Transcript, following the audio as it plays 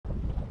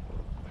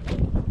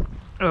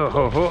Oh,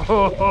 ho, ho,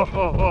 ho, ho,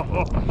 ho,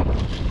 ho.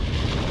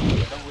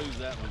 Don't lose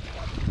that one.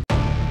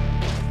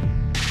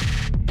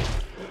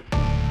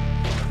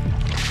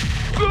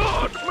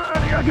 God,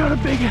 man, I got a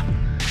big.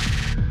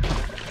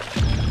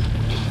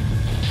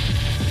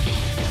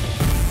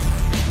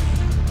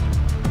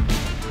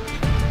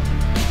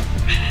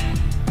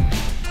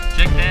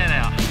 Check that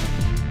out.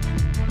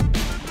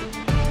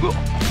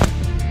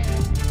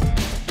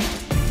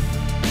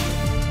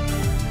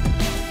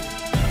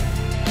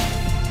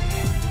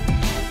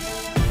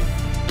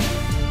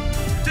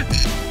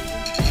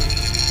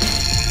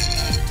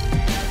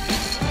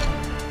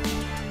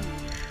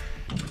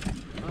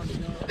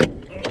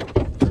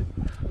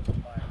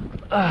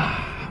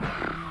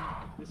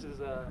 This is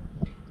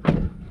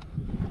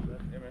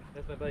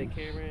that's my buddy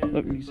Cameron.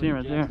 Look, you see him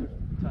right there.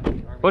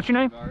 What's your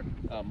name?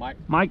 Mike.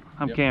 Mike.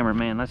 I'm Yep. Cameron,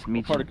 man. Nice to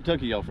meet What part you. of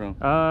Kentucky y'all from?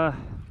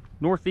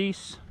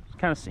 Northeast.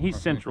 Kind of. He's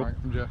central.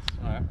 From Jeff.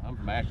 All right, I'm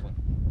from Ashland.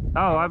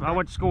 Oh, I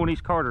went to school in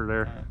East Carter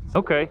there.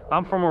 Okay,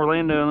 I'm from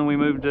Orlando, and then we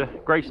moved to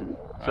Grayson,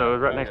 so it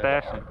was right next to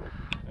Ashland.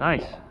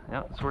 Nice.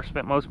 Yeah, that's where I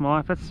spent most of my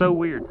life. That's so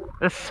weird.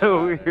 That's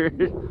so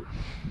weird.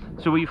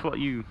 So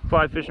you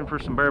fly fishing for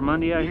some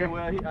barramundi out here?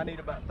 Well, I need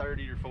about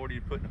 30 or 40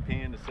 to put in a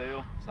pen to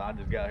sell, so I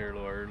just got here a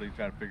little early,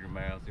 trying to figure them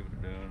out, see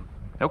what they're doing.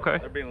 Okay.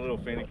 They're being a little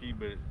finicky,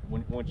 but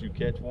once you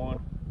catch one,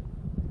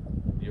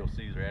 you'll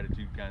see their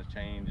attitude kind of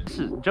change.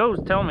 Joe's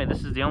telling me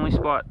this is the only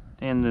spot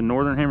in the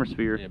Northern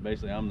Hemisphere. Yeah,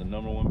 basically I'm the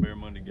 #1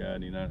 barramundi guy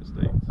in the United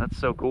States. That's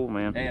so cool,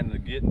 man. And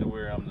getting to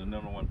where I'm the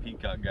 #1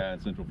 peacock guy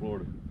in Central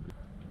Florida.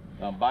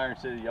 Byron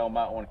said y'all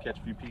might want to catch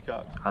a few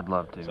peacocks. I'd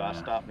love to. So man. I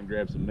stopped and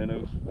grabbed some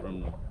minnows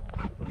from the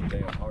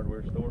damn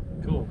hardware store.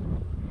 Cool.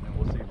 And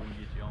we'll see if we can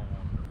get you on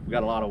one. We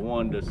got a lot of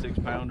 1 to 6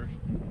 pounders.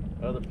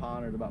 Other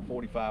pond is about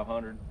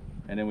 4,500.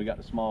 And then we got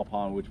the small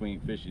pond, which we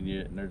ain't fishing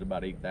yet, and there's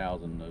about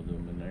 8,000 of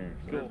them in there.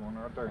 So Cool. One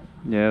right there.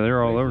 Yeah,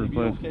 they're all over the if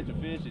place. you don't catch a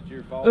fish, it's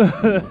your fault.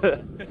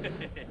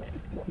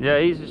 Yeah,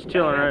 he's just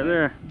chilling right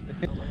there.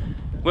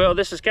 Well,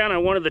 this is kind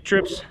of one of the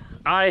trips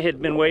I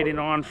had been waiting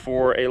on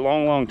for a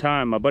long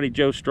time. My buddy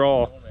Joe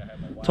Straw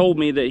told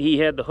me that he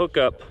had the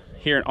hookup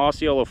here in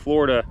Osceola,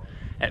 Florida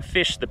at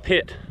Fish the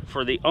Pit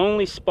for the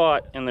only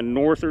spot in the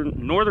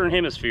northern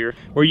hemisphere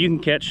where you can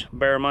catch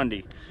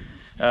barramundi.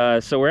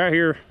 So we're out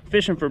here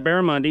fishing for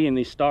barramundi in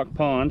these stock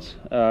ponds,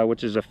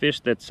 which is a fish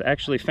that's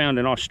actually found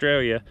in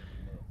Australia.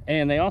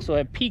 And they also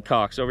have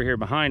peacocks over here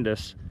behind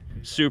us.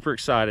 Super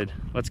excited.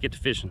 Let's get to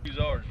fishing. Use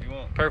ours if you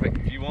want. Perfect.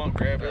 If you want,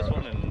 grab this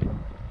one and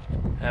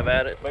have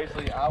at it.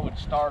 basically I would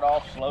start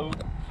off slow,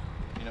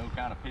 you know,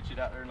 kind of pitch it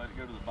out there and let it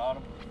go to the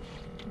bottom.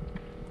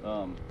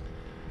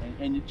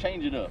 And you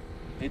change it up.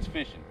 It's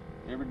fishing.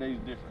 Every day's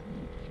different.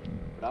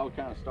 But I would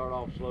kind of start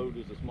off slow,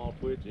 just a small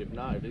twitch. If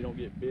not, if they don't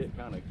get bit,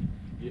 kind of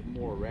get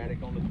more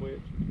erratic on the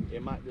twitch.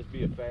 It might just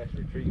be a fast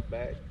retrieve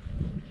back.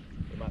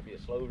 It might be a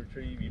slow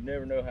retrieve. You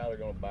never know how they're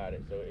going to bite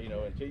it. So, you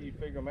know, until you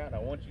figure them out.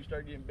 Now, once you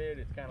start getting bit,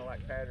 it's kind of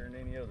like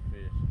patterning any other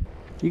fish.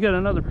 You got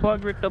another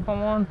plug rigged up on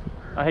one?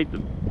 I hate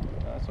to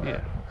That's all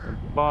right.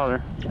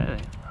 bother. Hey,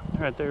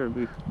 right there would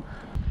be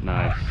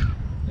nice.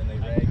 Then they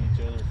rag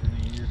each other through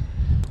the years.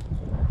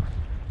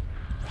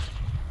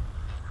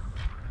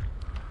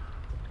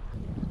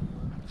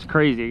 It's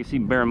crazy. You see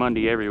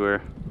barramundi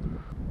everywhere.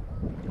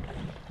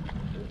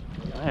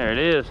 There it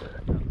is.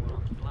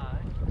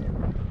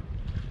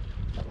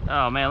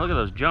 Oh man, look at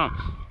those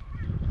jumps.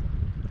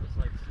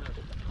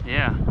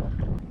 Yeah.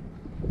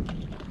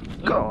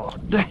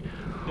 God dang.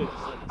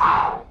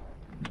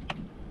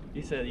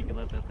 He said you can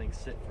let that thing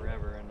sit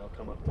forever and they'll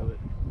come up to it.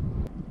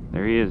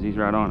 There he is. He's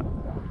right on it.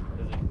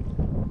 Is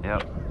he?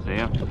 Yep. See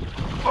him?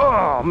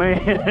 Oh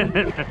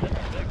man.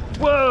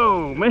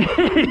 Whoa,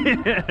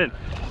 man.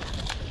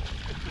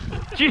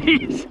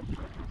 Jeez.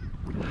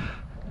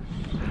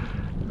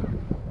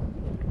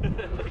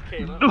 It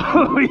came up.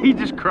 Oh, he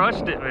just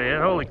crushed it,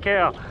 man. Holy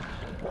cow.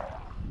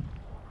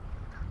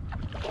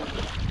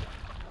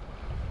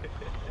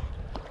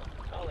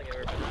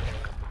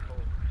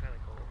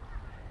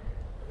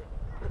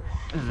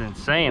 This is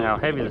insane how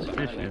heavy this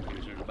fish is.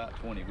 There's about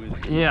 20 with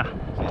it. Yeah.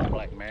 See that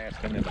black mass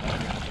coming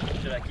behind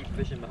you? Should I keep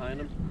fishing behind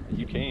him?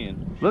 You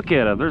can. Look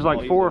at him. There's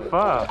like 4 or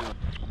 5.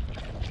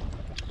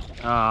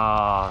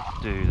 Oh,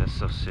 dude, that's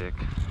so sick.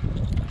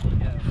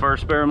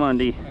 First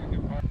barramundi.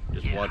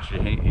 Just watch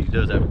it. He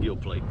does have a gill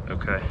plate.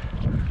 Okay.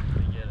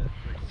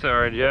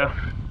 Sorry, Joe.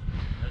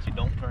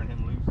 Don't turn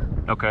him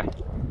loose. Okay.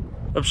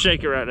 I'm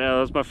shaking right now.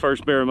 That's my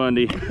first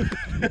barramundi.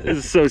 This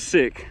is so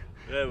sick.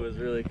 That was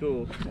really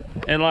cool.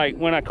 And like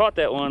when I caught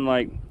that one,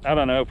 like, I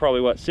don't know,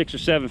 probably what, 6 or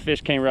 7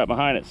 fish came right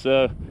behind it.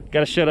 So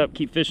gotta shut up,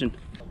 keep fishing.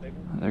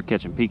 They're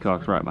catching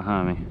peacocks right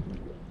behind me.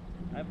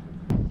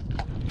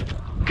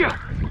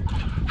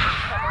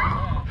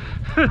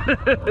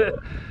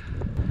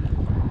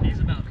 He's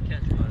about to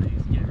catch one.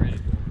 He's getting ready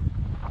for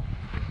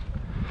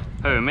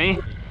him. Who, me?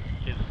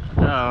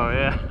 Oh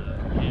yeah.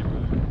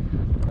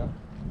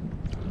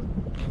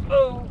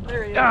 Oh,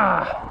 there he is.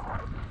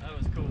 Ah, That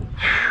was cool.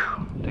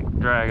 take a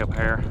drag up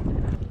here.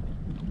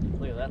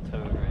 Look at that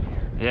toad right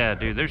here. Yeah,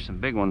 dude, there's some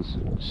big ones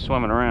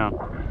swimming around.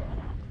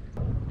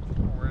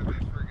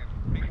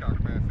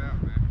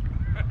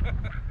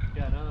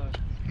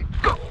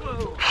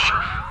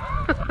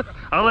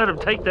 I'll let him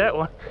take that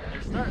one.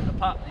 They're starting to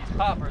pop these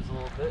poppers a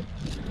little bit.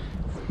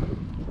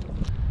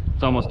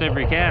 It's almost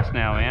every cast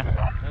now, man.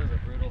 That was a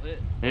brutal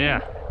hit. Yeah.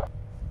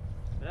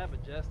 What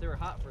happened, Jess? They were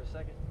hot for a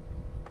second.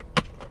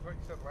 That's what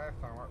you said last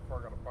time, right before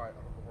I got a bite.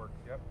 I hope it works.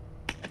 Yep.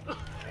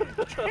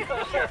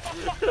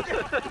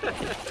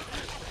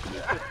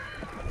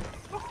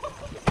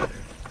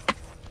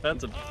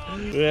 That's a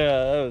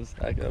yeah.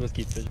 That was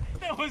keep fishing.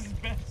 That was the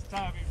best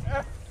timing.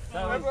 That's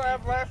what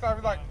happened last time.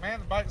 He's like,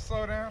 man, the bite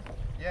slow down.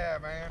 Yeah,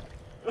 man.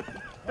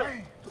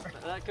 Dang.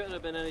 That couldn't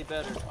have been any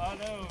better. I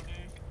know,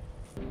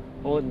 dude.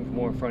 Hold it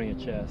more in front of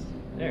your chest.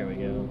 There we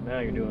go. Now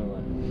you're doing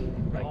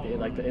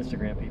like the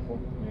Instagram people.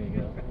 There you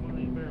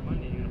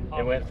go.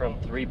 It went from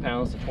 3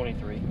 pounds to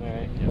 23. All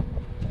right. Yep.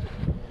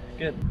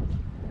 Good.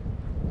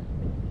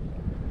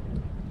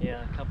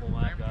 Yeah, a couple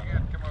I got.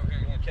 Come over here.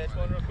 You want to catch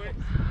one real quick?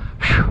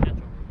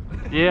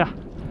 Yeah.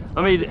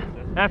 I mean,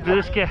 after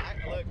this cast.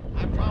 Look,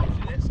 I promise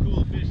you that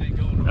school of fish ain't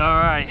going. All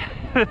right.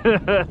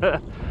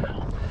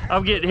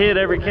 I'm getting hit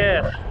every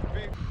cast.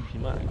 She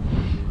might.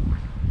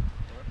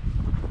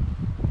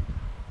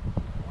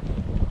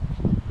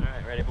 All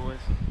right, ready, boys?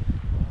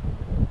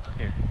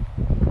 Here.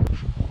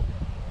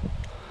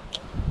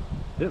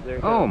 Yep, there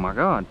you go. Oh my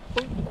God.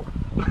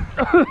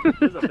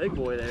 There's a big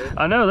boy there.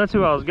 I know, that's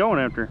who I was going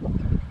after.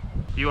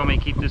 Do you want me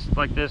to keep this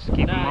like this,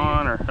 keep him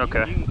on, or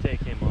okay? You can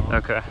take him off.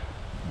 Okay.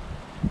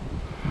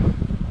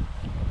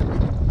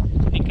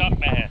 Peacock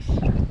bass.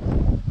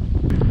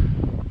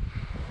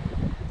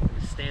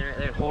 Just stand right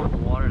there, hold the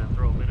water, and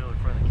throw a minnow in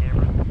front of the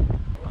camera.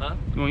 Huh?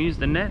 You want to use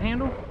the net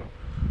handle?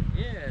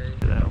 Yeah.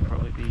 That'll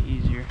probably be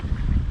easier.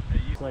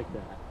 Just like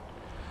that.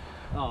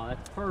 Oh,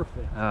 that's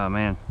perfect. Oh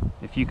man,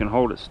 if you can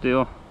hold it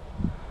still.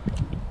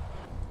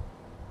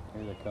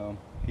 Here they come.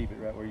 Keep it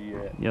right where you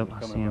at. Yep, They're I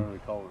coming see 'em. under the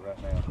collar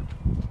right now.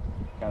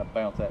 Kind of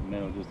bounce that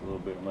minnow just a little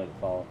bit and let it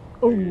fall.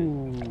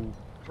 Ooh,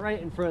 right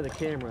in front of the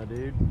camera,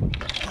 dude.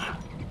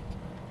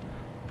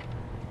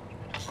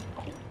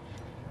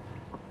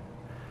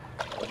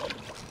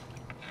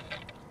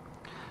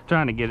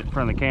 Trying to get it in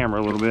front of the camera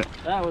a little bit.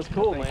 That was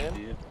cool, man.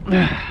 Did.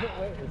 Can't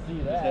wait to see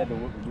Just that. had to,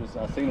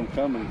 I seen them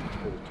coming.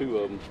 There were 2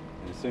 of them.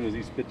 And as soon as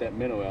he spit that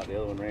minnow out, the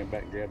other one ran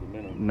back and grabbed the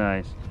minnow.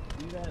 Nice.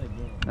 Do that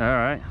again. All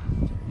right.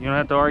 You don't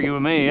have to argue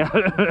with me. Yeah,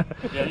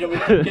 you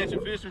want me to catch a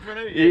fish in front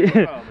of you? Yeah.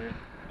 No problem, man.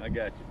 I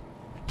got you.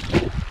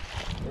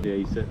 Yeah,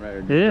 he's sitting right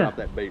there. Just Yeah. drop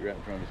that bait right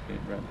in front of his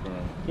camp, right in front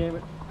of him.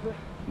 Camera.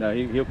 No,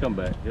 he'll come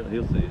back.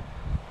 He'll see it.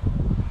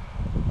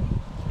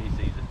 He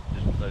sees it.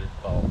 Just let it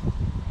fall.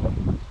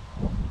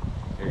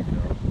 There you go.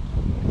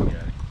 You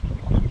got it.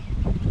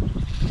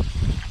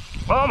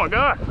 Oh my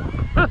God.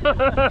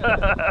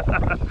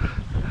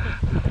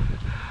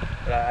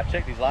 But I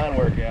checked his line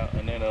work out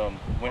and then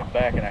went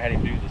back and I had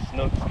him do the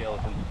snook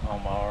skeleton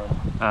on my arm.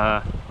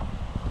 Alright,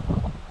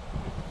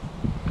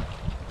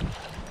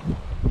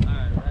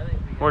 I think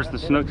we Where's the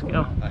snook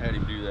scale? I had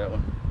him do that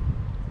one.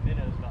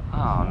 Minnow's about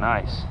Oh,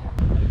 nice.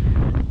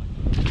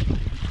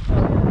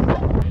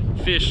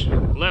 Fish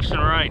left and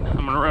right.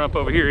 I'm gonna run up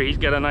over here. He's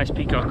got a nice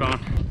peacock on.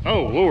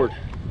 Oh Lord.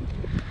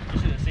 You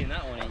should have seen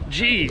that one.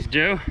 Jeez,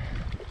 Joe.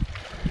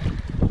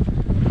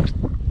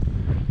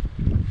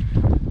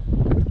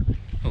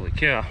 Holy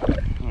cow.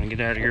 I'm gonna get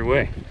out of your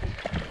way.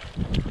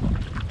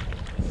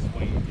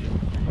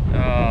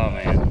 Oh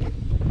man.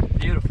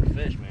 Beautiful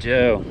fish, man.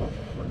 Joe.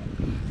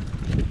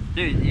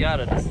 Dude, you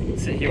gotta just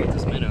sit here with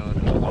this minnow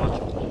and watch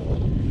him.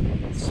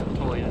 It's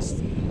totally just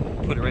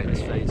put it right in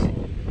his face.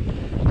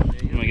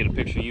 Let me get a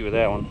picture of you with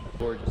that one.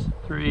 Gorgeous.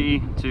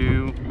 3,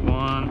 2,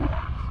 1.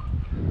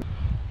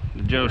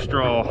 The Joe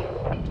Straw.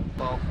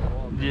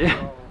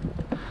 Yeah.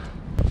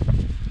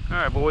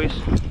 Alright, boys.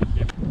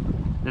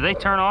 Do they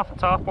turn off the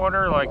top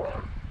water like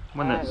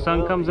when the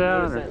sun comes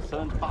out? Or? That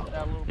sun popped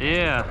out a little bit.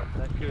 Yeah.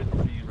 That could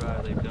be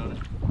right. They've done it.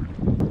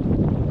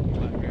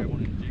 You might grab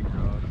one in the jig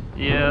rod.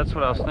 Yeah, that's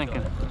what I was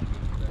thinking.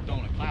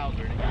 Throwing the clouds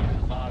are near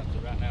the bottom, so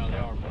right now they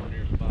are more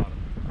near the bottom.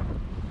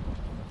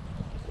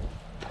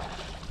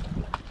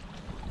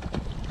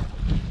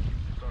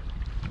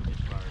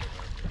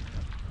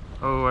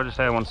 Oh, I just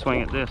had one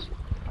swing at this.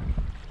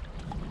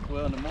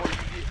 Well, and the more you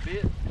get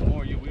bit, the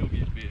more you will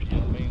get bit. You know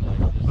what I mean?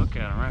 Like just Look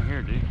at him right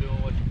here, dude. keep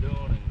doing what you're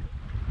doing, and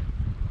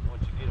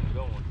once you get them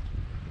going.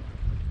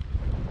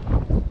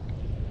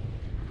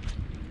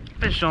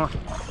 Fish on. See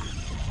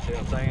what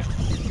I'm saying?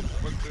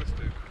 What's this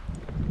do?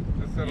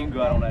 This You set can on,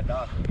 go out on that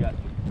dock. You got to.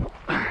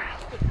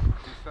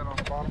 this set on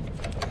the bottom?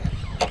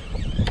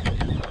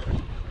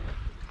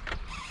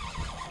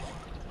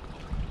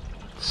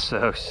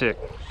 So sick.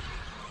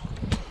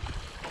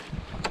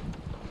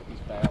 He's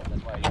foul.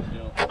 That's why he's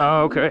doing.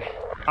 Oh, okay.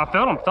 I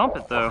felt him thump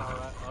it though.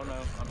 Oh no,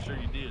 I'm sure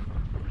you did.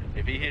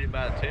 If he hit it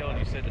by the tail and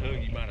you set the hook,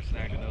 you might have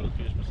snagged another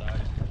fish beside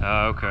it.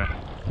 Oh, okay.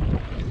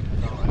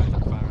 It's all right. They're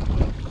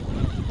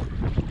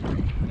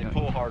fine. They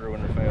pull harder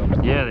when they're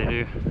foul. Yeah, they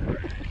do.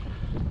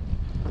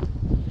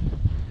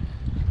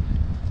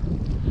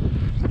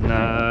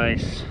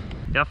 Nice.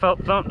 Yeah, I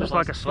felt thump just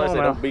like a Plus they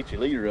smallmouth. don't beat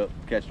your leader up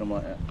catching them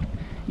like that.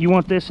 You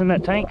want this in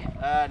that tank? No.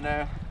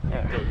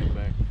 Yeah,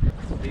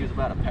 he was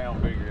about a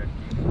pound bigger.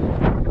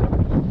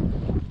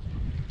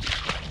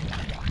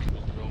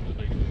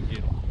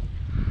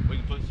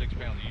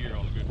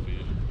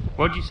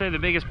 What'd you say the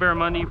biggest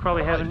barramundi you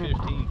probably have in here?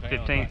 15 pounds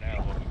 15. right now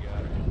is what we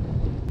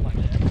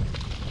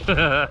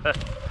got.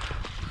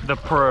 The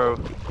pro.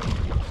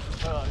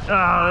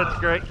 Oh, that's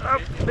great. Oh,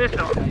 fish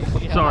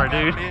on. Sorry,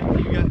 dude.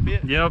 You got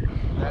bit? Yep.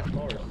 That's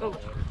hard. Oh.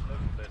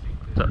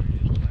 That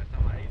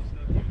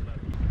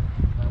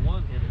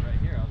one hit it right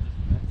here. I was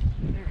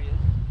just, there he is.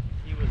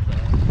 He was,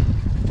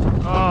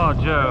 Oh,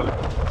 Joe.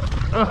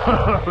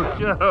 Oh,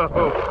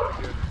 Joe.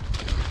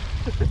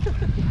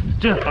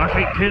 I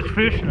can't catch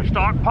fish in a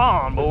stock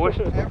pond, boys.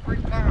 Every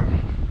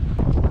time.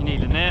 You need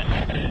a net.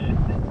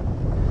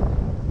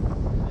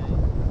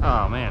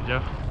 Oh, man,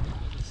 Joe.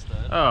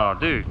 Oh,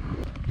 dude.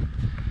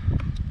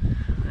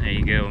 There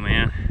you go,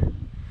 man.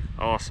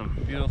 Awesome.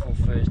 beautiful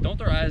fish. Don't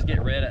their eyes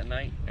get red at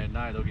night? At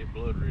night they'll get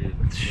blood red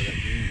where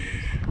that green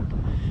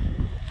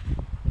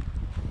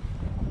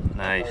is.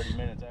 Nice. 30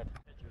 minutes after.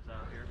 Pictures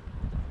out here.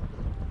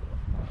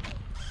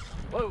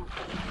 Whoa,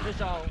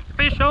 fish on.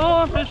 Fish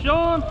on, fish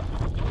on.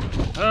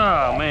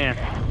 Oh, man.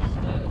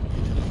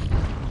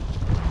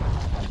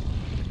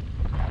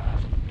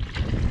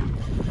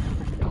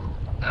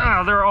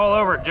 Oh, they're all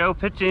over it, Joe.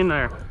 Pitch in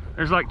there.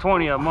 There's like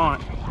 20 of them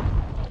on it.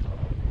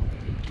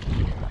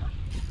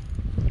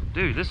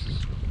 Dude, this is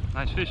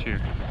nice fish here.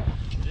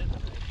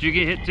 Did you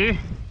get hit too?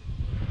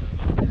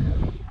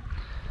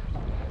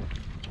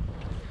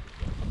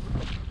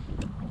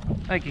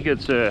 Thank you,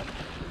 good sir.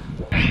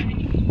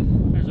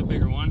 There's a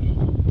bigger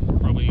one.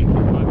 Probably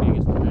my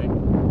biggest today.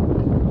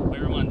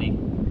 Barramundi.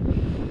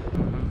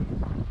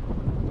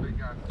 We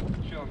got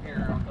show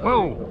here on the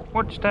Whoa,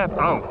 what you tap?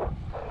 Oh.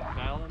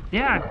 Fouling?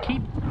 Yeah,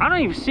 I don't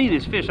even see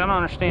this fish. I don't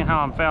understand how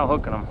I'm foul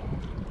hooking them.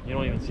 You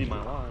don't even see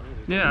my line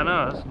either. Yeah, I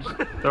know. Let's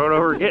just throw it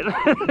over again.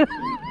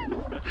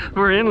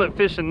 We're inlet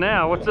fishing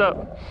now. What's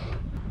up?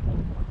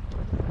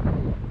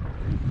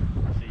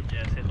 See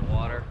Jess hit the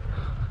water.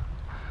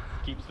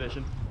 Keeps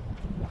fishing.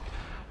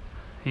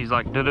 He's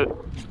like, did it?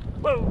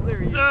 Whoa, there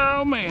he is.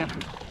 Oh, man.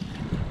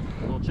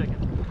 Little chicken.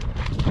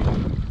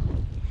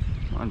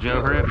 Come on,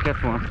 Joe, hurry up,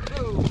 catch one.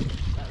 Whoa.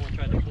 That one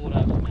tried to pull it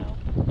out of his mouth.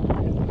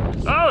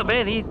 Oh,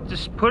 man, he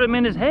just put him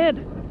in his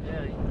head.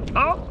 Yeah.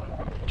 Oh,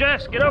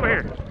 Jess, get over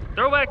here.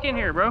 Throw back in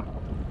here, bro.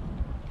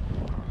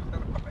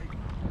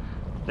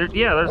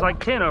 Yeah, there's like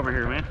 10 over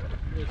here, man.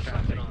 They're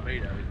sucking on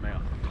Bait it. out of his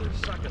mouth. They're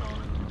sucking on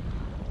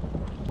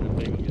One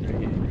big one get their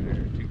head right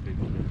there. Two big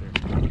ones right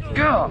there.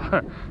 God.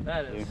 it.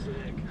 That is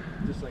sick.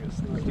 Just like a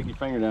snake. Stick your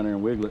finger down there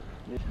and wiggle it.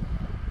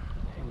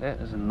 That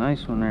is a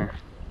nice one there.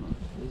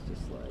 He's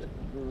just like,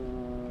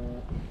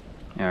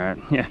 All right,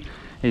 yeah.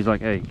 He's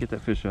like, hey, get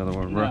that fish out of the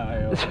water, bro.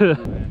 Nah, 5 to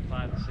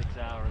 6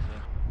 hours.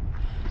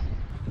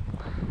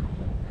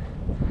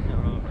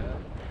 Nothing wrong with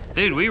that.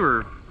 Dude, we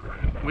were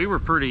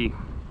pretty.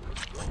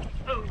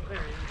 Oh, there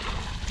he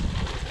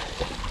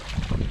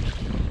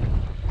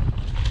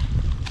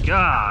is.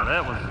 God,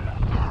 that was.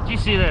 Did you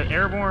see that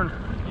airborne?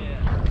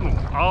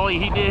 Yeah. Ollie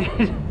he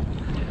did.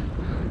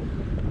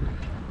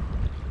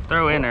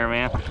 Throw in there,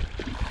 man.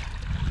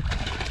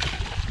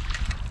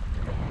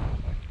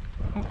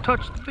 Don't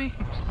touch the beams.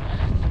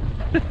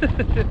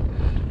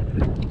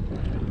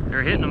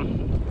 They're hitting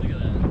them. Look at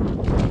that.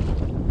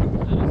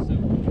 That is so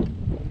cool.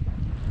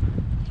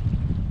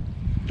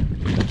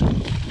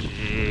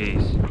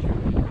 Jeez.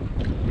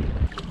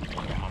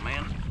 Come on,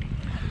 man.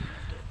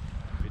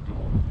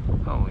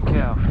 Holy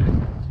cow.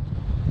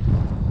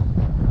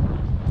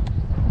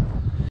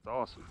 It's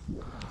awesome.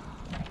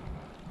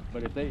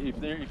 But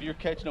if you're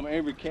catching them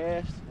every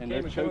cast and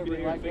they're Camera, come choking over it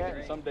here like and figure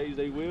that, eight. some days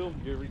they will.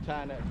 You're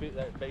retying that bait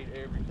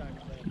every time.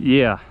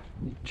 Yeah,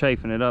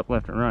 chafing it up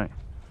left and right. You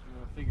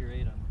want to figure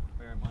 8 on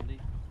Barramundi?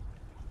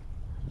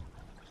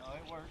 Oh,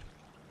 it works.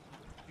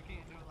 You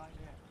can't do it like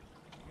that.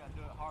 You gotta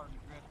do it hard and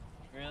grip.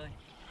 Really?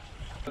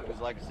 Because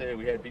like I said,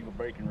 we had people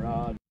breaking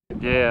rods.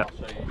 Yeah. I'll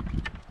show you.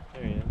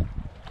 There you go.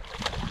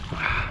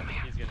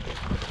 He's gonna.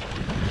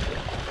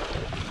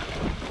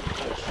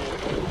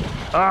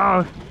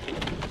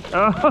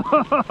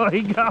 Oh, oh,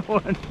 he got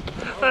one.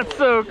 That's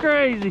so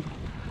crazy.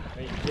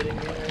 Are you kidding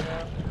me right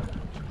now?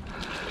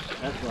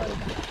 That's like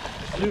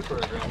super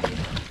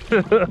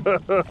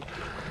aggressive.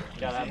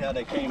 See how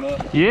they came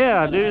up?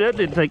 Yeah, dude, that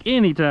didn't take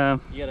any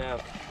time. You gotta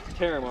have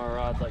Terramar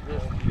rods like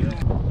this.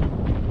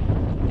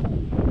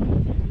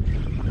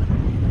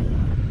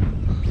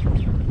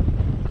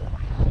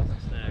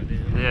 Snag,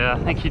 dude. Yeah, I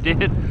think you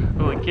did.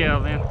 Holy cow,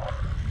 man.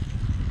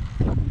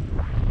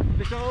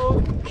 Fish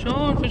on! Fish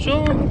on, fish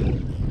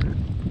on.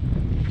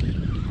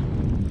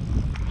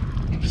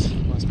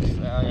 Must be.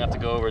 I'm gonna have to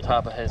go over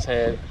top of his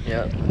head.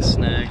 Yep,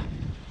 snag.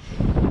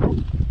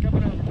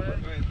 Coming over,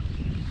 bud.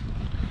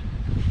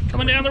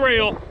 Coming down the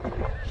rail.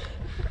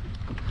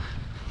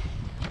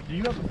 Do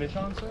you have a fish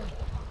on, sir?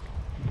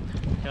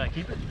 Can I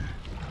keep it?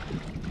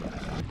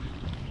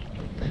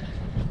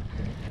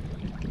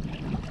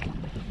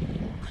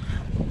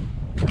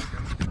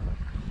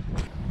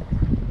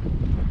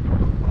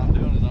 What I'm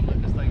doing is I'm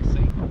letting this thing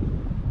sink.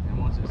 And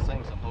once it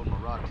sinks, I'm holding my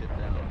rock tip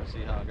down. See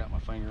how I got my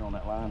finger on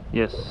that line?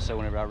 Yes. So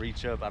whenever I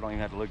reach up, I don't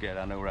even have to look at it.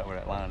 I know right where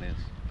that line is.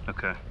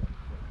 Okay.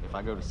 If if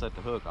I go to set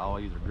the hook,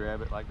 I'll either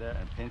grab it like that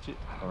and pinch it,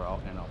 or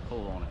I'll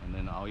pull on it, and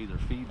then I'll either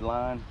feed the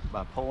line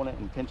by pulling it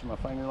and pinching my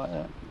finger like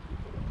that,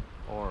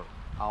 or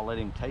I'll let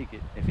him take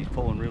it if he's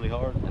pulling really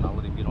hard, and I'll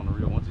let him get on the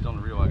reel. Once he's on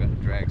the reel, I got the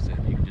drag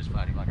set. You can just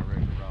fight him like a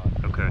regular rod.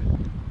 Okay.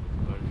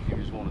 But if you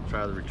just want to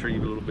try the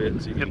retrieve a little bit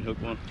and see if you can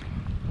hook one.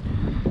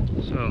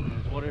 So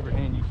whatever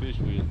hand you fish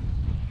with, you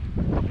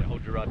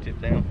hold your rod tip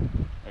down.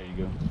 There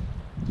you go.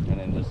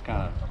 And then just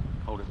kind of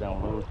hold it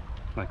down low.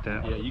 like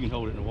that? Yeah, you can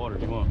hold it in the water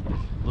if you want.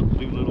 Just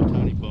do little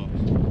tiny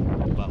bumps,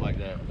 about like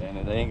that.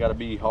 And they ain't got to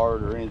be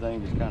hard or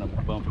anything. Just kind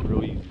of bump it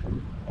real easy,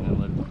 and then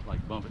let it,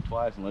 like, bump it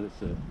twice and let it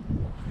sit.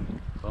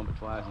 Bump it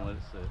twice and let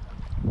it sit.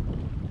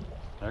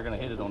 They're gonna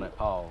hit it on that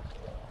pause.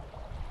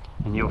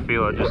 And you'll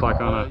feel it just like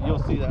on a...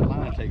 You'll see that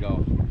line take off,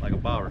 like a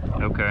bobber.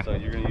 Okay. So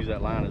you're gonna use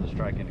that line as a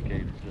strike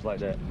indicator, just like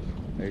that.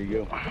 There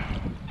you go.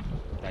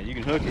 Now you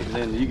can hook it, and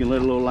then you can let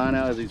a little line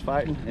out as he's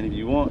fighting. And if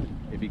you want,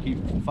 if you keep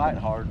fighting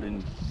hard,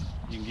 then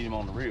you can get him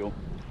on the reel.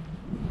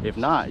 If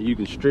not, you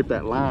can strip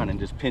that line and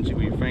just pinch it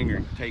with your finger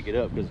and take it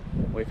up. Because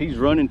if he's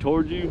running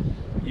towards you,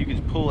 you can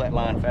pull that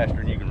line faster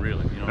and you can reel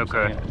it. You know what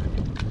I'm saying?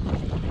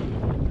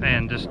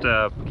 And just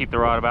keep the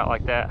rod about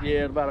like that?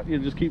 Yeah, you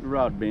just keep the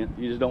rod bent.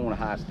 You just don't want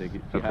to high stick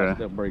it. If you high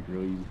stick, it'll break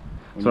real easy.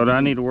 So do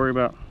I need to worry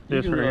about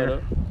this right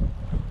here?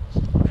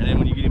 And then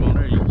when you get him on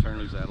there, you can turn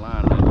loose that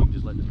line, and then you can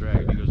just let the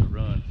drag. If he goes to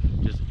run,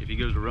 if he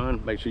goes to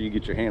run, make sure you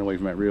get your hand away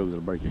from that reel because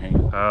it'll break your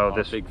hand. Oh,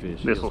 this big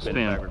fish. This will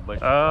spin.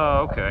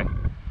 Oh, okay.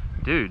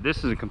 Dude,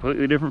 this is a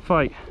completely different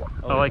fight.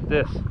 I like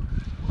this. When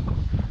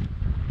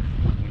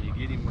you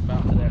get him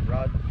about to that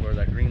rod, where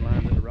that green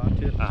line's in the rod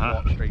tip, just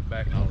walk straight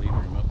back and I'll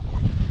lever him up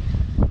for you.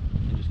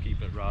 And just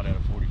keep that rod at a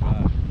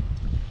 45.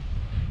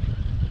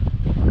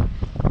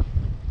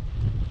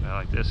 I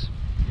like this.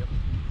 Yep.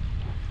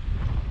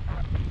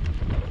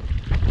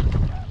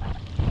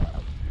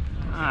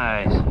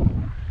 Nice.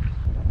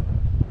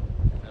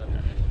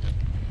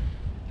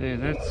 Dude,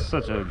 that's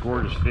such a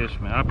gorgeous fish,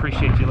 man. I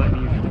appreciate you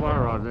letting me use your fly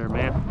rod there,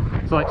 man.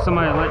 It's like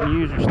somebody letting you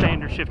use your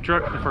standard shift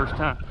truck for the first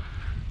time.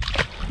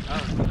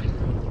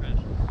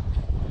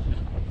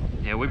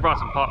 Yeah, we brought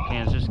some pop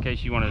cans just in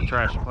case you wanted to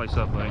trash the place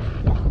up, buddy.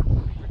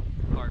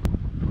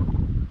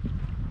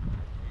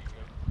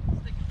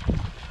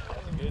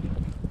 That's good.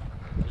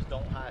 Just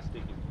don't high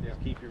stick it.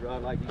 Just keep your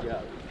rod like you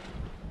got it.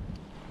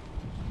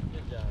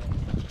 Good job.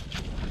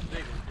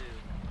 Big one too.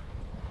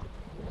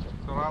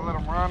 So I let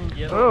him run?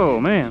 Yep. Oh,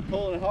 man.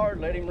 Pulling hard,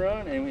 let him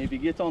run, and if he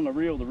gets on the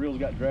reel's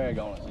got drag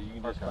on it, so you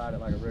can just fight it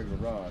like a regular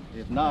rod.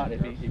 If not,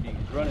 if he's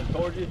running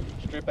towards you,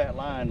 strip that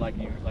line like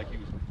you was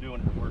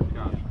doing it at work.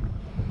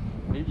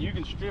 You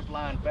can strip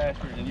line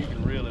faster than you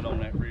can reel it on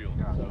that reel.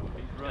 So if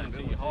he's running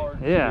to you hard,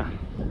 yeah.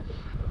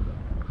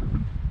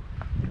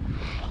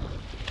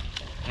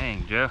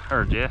 Dang, Jeff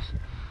or Jess.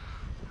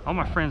 All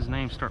my friends'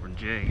 names start with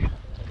J.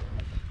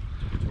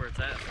 That's where it's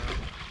at, son.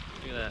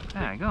 Look at that.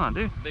 Yeah, go on,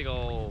 dude. Big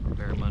old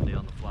barramundi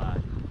on the fly.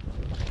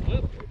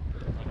 Whoop.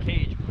 A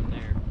cage one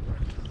there.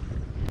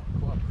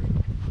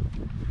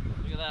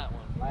 Look at that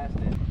one.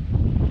 Blasted.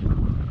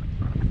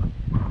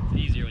 It's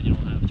easier when you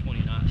don't have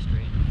 20 knots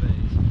straight in your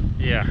face.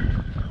 Yeah.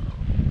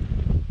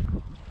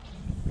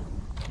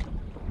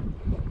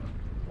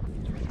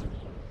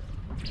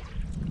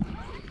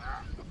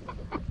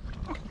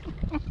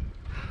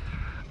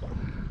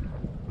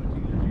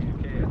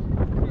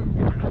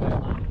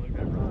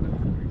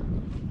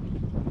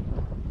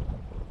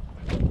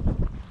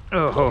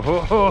 Oh, ho,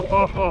 ho, ho,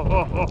 ho,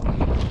 ho, ho.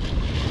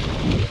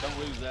 Don't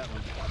lose that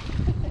one.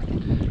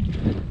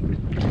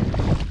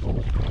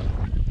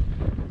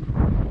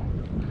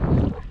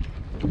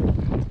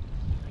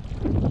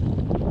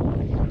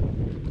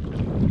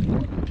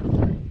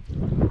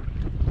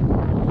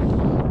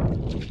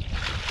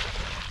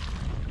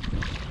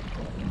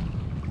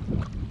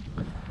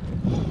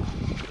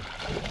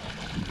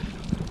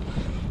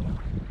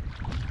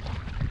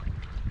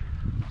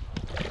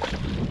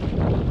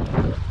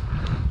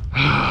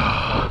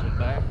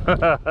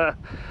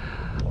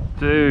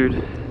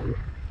 Dude,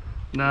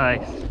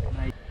 nice.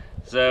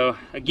 So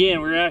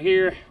again, we're out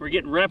here, we're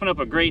wrapping up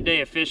a great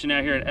day of fishing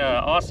out here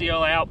at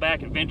Osceola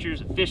Outback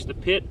Adventures. Fish the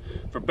pit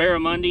for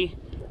barramundi,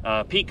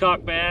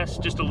 peacock bass,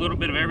 just a little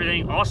bit of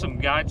everything. Awesome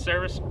guide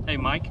service. Hey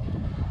Mike,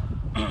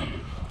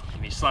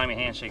 give me a slimy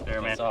handshake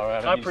there, man. That's all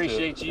right. I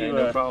appreciate you.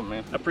 No problem,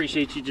 man. I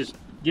appreciate you just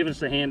giving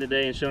us a hand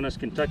today and showing us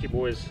Kentucky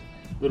boys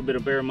a little bit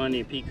of barramundi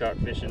and peacock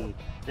fishing.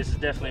 This is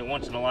definitely a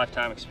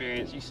once-in-a-lifetime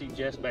experience. You see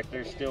Jess back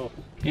there still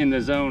in the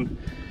zone.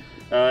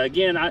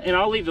 Again,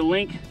 I'll leave the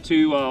link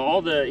to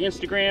all the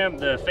Instagram,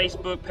 the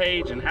Facebook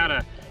page, and how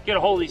to get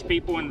a hold of these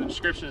people in the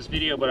description of this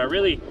video. But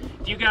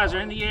if you guys are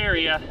in the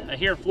area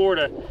here in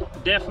Florida,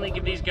 definitely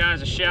give these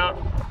guys a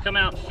shout. Come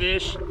out and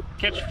fish,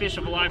 catch a fish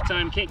of a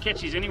lifetime. Can't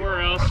catch these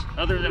anywhere else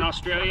other than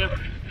Australia.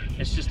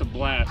 It's just a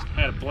blast.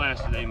 Had a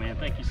blast today, man.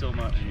 Thank you so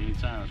much.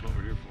 Anytime, that's what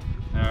we're here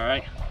for. All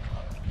right.